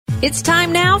It's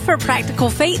time now for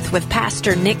Practical Faith with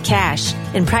Pastor Nick Cash.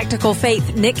 In Practical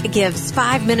Faith, Nick gives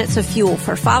 5 minutes of fuel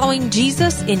for following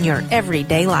Jesus in your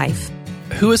everyday life.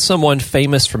 Who is someone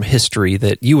famous from history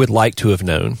that you would like to have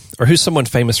known? Or who's someone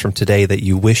famous from today that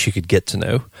you wish you could get to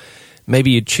know? Maybe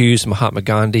you'd choose Mahatma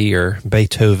Gandhi or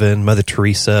Beethoven, Mother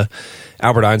Teresa,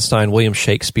 Albert Einstein, William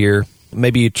Shakespeare.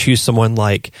 Maybe you'd choose someone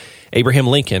like Abraham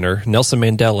Lincoln or Nelson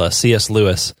Mandela, C.S.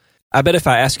 Lewis. I bet if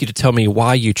I ask you to tell me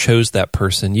why you chose that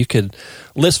person, you could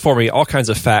list for me all kinds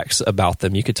of facts about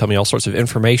them. You could tell me all sorts of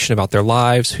information about their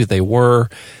lives, who they were,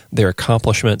 their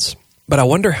accomplishments. But I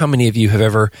wonder how many of you have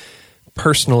ever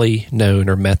personally known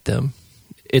or met them.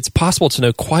 It's possible to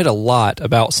know quite a lot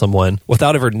about someone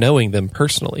without ever knowing them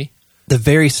personally. The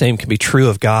very same can be true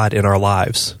of God in our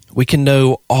lives. We can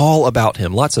know all about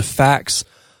Him, lots of facts,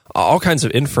 all kinds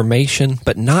of information,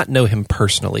 but not know Him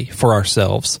personally for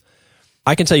ourselves.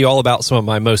 I can tell you all about some of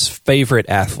my most favorite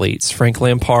athletes, Frank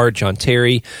Lampard, John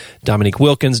Terry, Dominique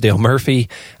Wilkins, Dale Murphy.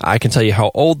 I can tell you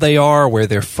how old they are, where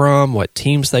they're from, what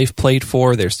teams they've played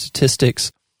for, their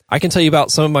statistics. I can tell you about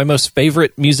some of my most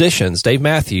favorite musicians, Dave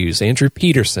Matthews, Andrew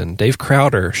Peterson, Dave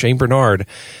Crowder, Shane Bernard.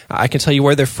 I can tell you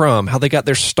where they're from, how they got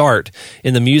their start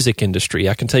in the music industry.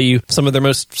 I can tell you some of their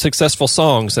most successful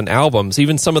songs and albums,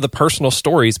 even some of the personal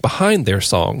stories behind their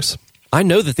songs. I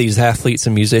know that these athletes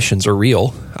and musicians are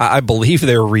real. I believe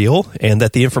they're real and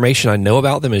that the information I know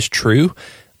about them is true,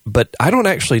 but I don't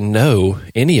actually know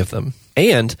any of them,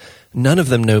 and none of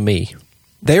them know me.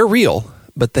 They're real,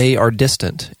 but they are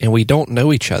distant, and we don't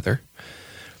know each other.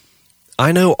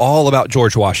 I know all about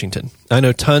George Washington. I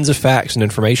know tons of facts and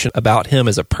information about him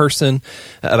as a person,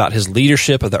 about his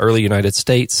leadership of the early United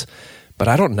States, but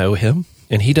I don't know him,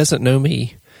 and he doesn't know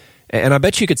me. And I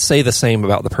bet you could say the same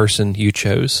about the person you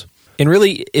chose. And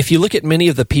really, if you look at many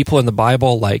of the people in the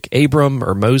Bible, like Abram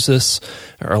or Moses,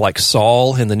 or like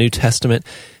Saul in the New Testament,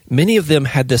 many of them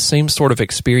had this same sort of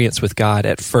experience with God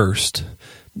at first.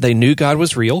 They knew God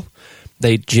was real.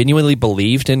 They genuinely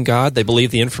believed in God. They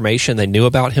believed the information they knew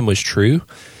about Him was true.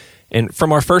 And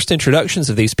from our first introductions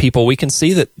of these people, we can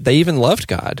see that they even loved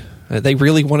God. They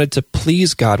really wanted to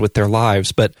please God with their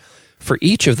lives. But for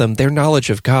each of them, their knowledge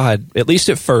of God, at least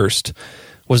at first,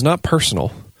 was not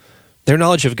personal. Their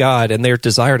knowledge of God and their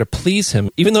desire to please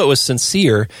Him, even though it was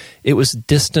sincere, it was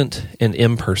distant and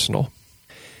impersonal.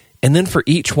 And then for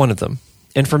each one of them,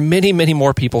 and for many, many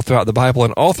more people throughout the Bible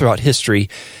and all throughout history,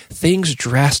 things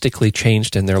drastically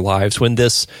changed in their lives when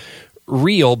this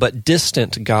real but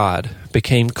distant God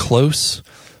became close,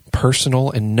 personal,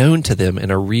 and known to them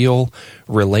in a real,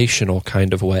 relational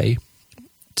kind of way.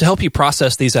 To help you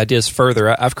process these ideas further,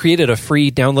 I've created a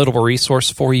free downloadable resource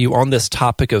for you on this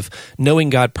topic of knowing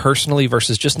God personally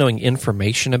versus just knowing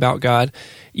information about God.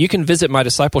 You can visit my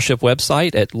discipleship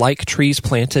website at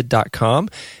liketreesplanted.com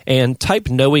and type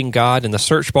Knowing God in the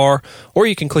search bar, or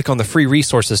you can click on the Free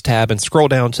Resources tab and scroll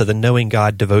down to the Knowing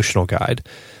God Devotional Guide.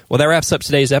 Well, that wraps up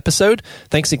today's episode.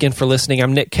 Thanks again for listening.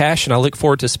 I'm Nick Cash, and I look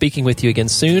forward to speaking with you again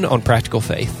soon on Practical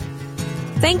Faith.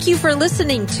 Thank you for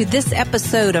listening to this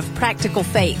episode of Practical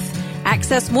Faith.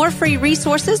 Access more free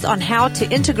resources on how to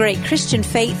integrate Christian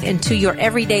faith into your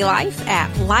everyday life at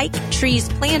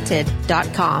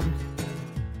liketreesplanted.com.